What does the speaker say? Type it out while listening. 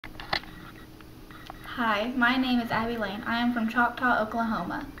Hi, my name is Abby Lane. I am from Choctaw,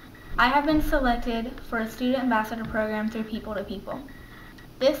 Oklahoma. I have been selected for a student ambassador program through People to People.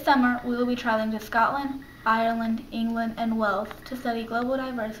 This summer, we will be traveling to Scotland, Ireland, England, and Wales to study global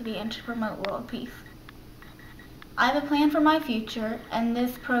diversity and to promote world peace. I have a plan for my future, and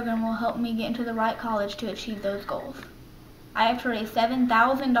this program will help me get into the right college to achieve those goals. I have to raise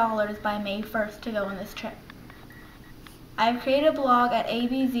 $7,000 by May 1st to go on this trip. I have created a blog at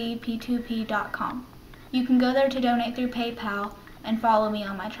abzp2p.com. You can go there to donate through PayPal and follow me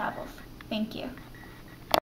on my travels. Thank you.